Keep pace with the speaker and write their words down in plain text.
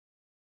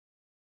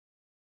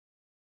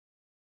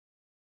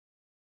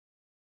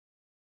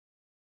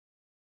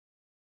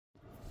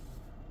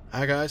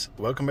Hi guys,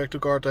 welcome back to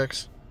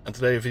Cartex, and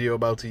today a video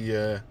about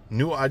the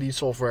new ID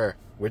software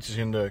which is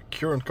in the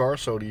current car,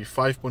 so the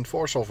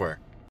 5.4 software.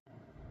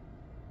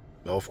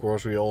 Well, of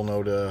course we all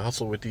know the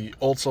hustle with the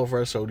old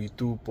software, so the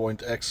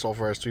 2.x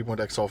softwares,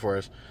 3.x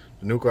softwares.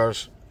 The new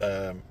cars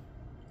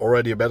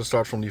already a better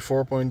start from the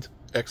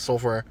 4.x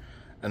software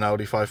and now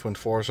the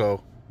 5.4,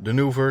 so the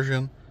new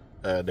version.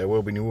 There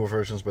will be newer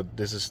versions, but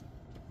this is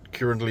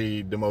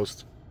currently the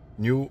most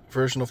new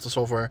version of the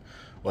software.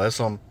 Well, it has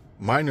some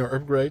minor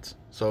upgrades,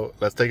 so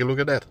let's take a look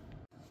at that.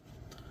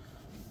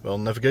 Well,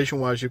 navigation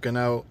wise, you can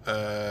now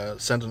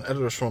send an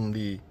address from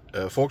the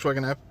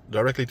Volkswagen app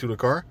directly to the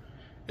car.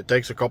 It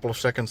takes a couple of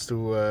seconds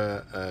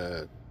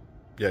to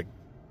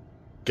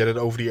get it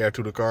over the air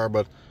to the car,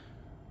 but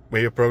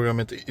when you program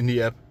it in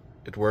the app,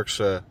 it works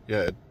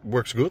it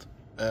works good.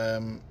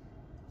 When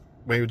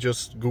you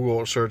just Google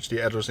or search the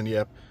address in the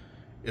app,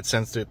 it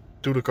sends it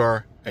to the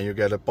car and you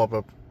get a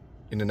pop-up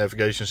in the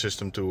navigation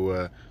system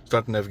to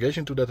start the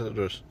navigation to that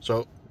address.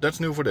 So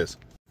that's new for this.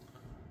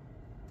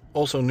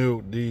 Also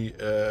new, the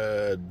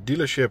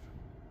dealership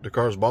the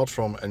car is bought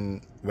from,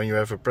 and when you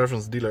have a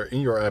preference dealer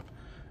in your app,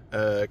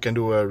 can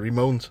do a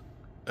remote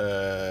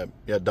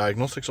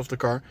diagnostics of the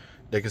car.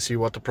 They can see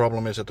what the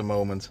problem is at the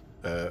moment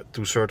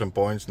to certain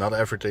points, not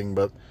everything,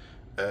 but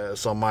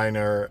some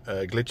minor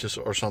glitches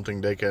or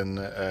something they can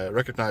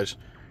recognize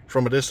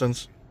from a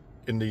distance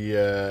in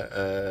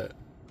the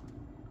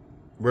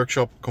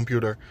workshop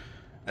computer,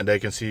 and they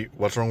can see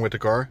what's wrong with the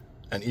car.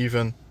 And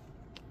even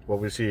what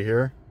we see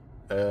here,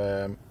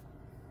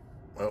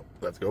 well,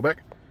 let's go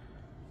back.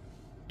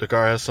 The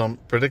car has some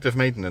predictive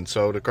maintenance,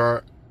 so the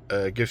car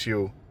gives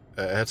you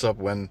a heads up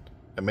when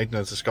a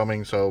maintenance is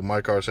coming. So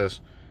my car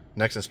says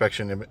next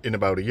inspection in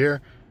about a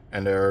year,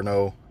 and there are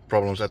no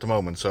problems at the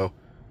moment. So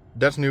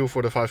that's new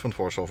for the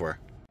 5.4 software.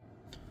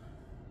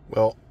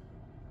 Well,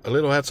 a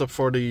little heads up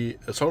for the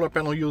solar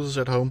panel users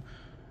at home.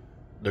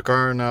 The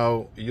car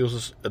now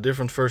uses a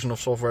different version of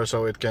software,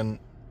 so it can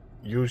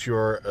use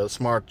your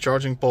smart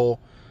charging pole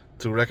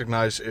to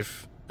recognize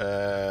if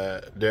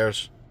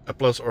there's a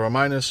plus or a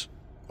minus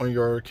on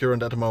your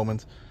current at the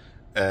moment,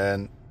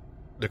 and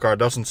the car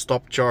doesn't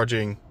stop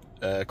charging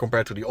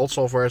compared to the old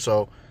software.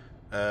 So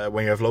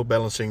when you have load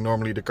balancing,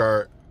 normally the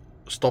car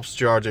stops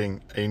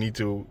charging and you need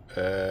to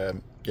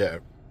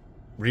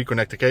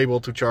reconnect the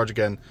cable to charge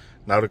again.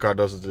 Now the car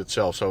does it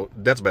itself, so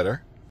that's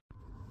better.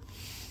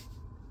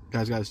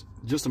 Guys,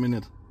 just a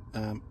minute.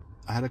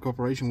 I had a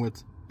cooperation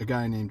with a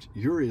guy named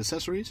Yuri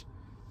Accessories,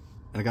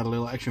 and I got a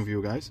little action for you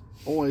guys.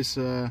 Always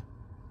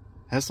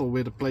hassle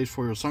with a place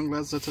for your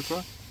sunglasses,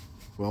 etc.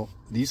 Well,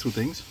 these two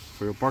things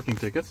for your parking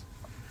tickets.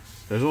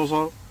 There's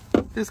also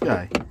this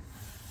guy.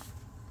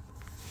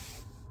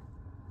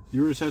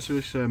 Yuri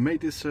Accessories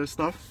made this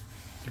stuff.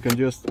 You can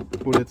just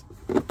put it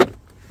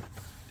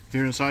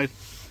here inside,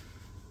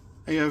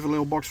 and you have a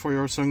little box for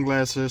your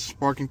sunglasses,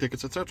 parking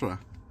tickets, etc.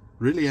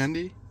 Really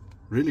handy.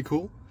 Really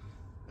cool.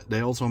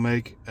 They also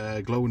make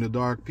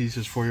glow-in-the-dark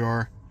pieces for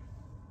your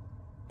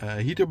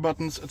heater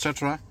buttons,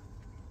 etc.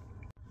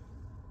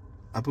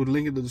 I put a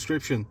link in the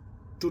description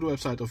to the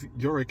website of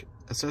Yorick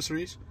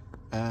Accessories,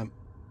 and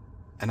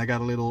I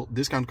got a little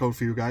discount code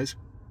for you guys.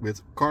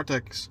 With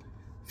Cartex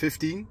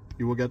 15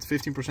 you will get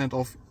 15%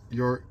 off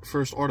your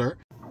first order.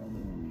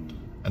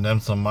 And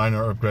then some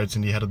minor upgrades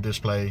in the head-up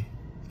display.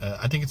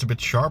 I think it's a bit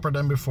sharper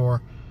than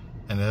before,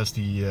 and it has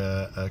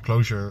the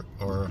closure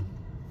or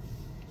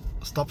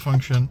stop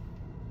function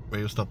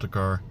where you stop the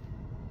car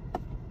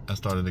and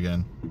start it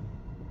again.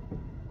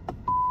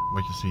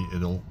 What you see,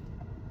 it'll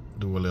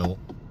do a little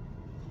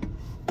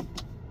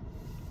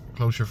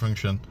closure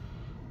function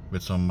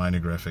with some minor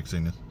graphics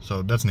in it,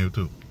 so that's new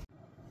too.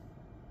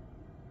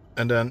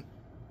 And then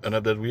an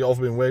update we all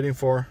been waiting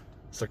for,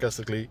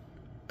 sarcastically,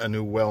 a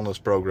new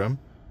wellness program.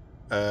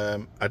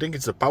 I think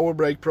it's a power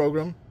brake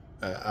program.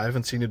 I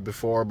haven't seen it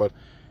before, but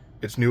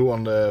it's new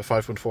on the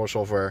 5.4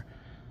 software,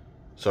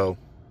 so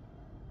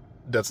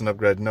that's an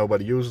upgrade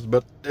nobody uses,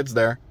 but it's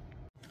there.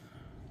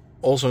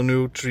 Also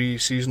new 3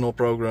 seasonal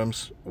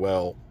programs.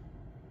 Well,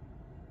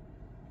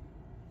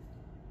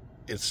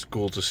 it's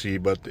cool to see,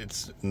 but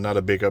it's not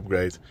a big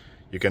upgrade.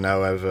 You can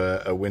now have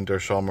a winter,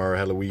 summer,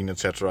 Halloween,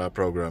 etc.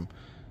 program.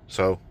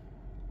 So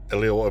a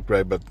little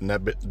upgrade, but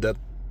not that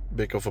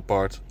big of a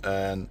part.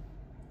 And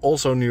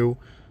also new,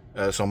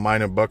 some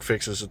minor bug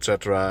fixes,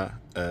 etc.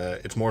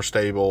 It's more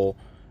stable,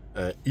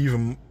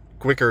 even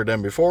quicker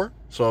than before,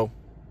 so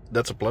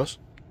that's a plus.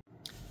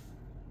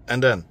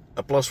 And then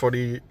a plus for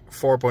the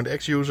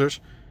 4.x users.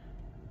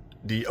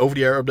 The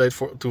over-the-air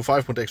update to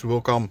 5.x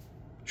will come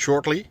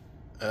shortly.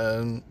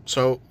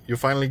 So you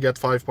finally get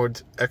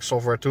 5.x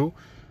software too.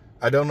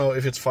 I don't know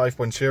if it's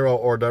 5.0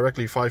 or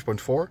directly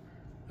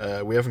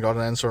 5.4. We haven't got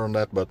an answer on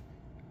that, but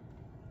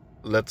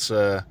let's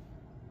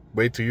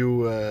wait to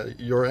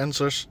your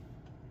answers.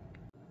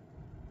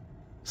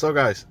 So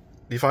guys,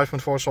 the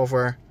 5.4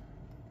 software,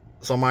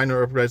 some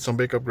minor upgrades, some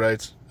big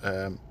upgrades.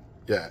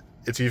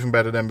 It's even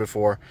better than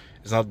before.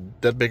 It's not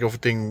that big of a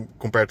thing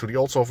compared to the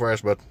old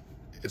softwares, but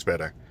it's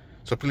better.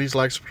 So please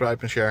like, subscribe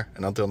and share,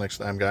 and until next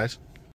time guys.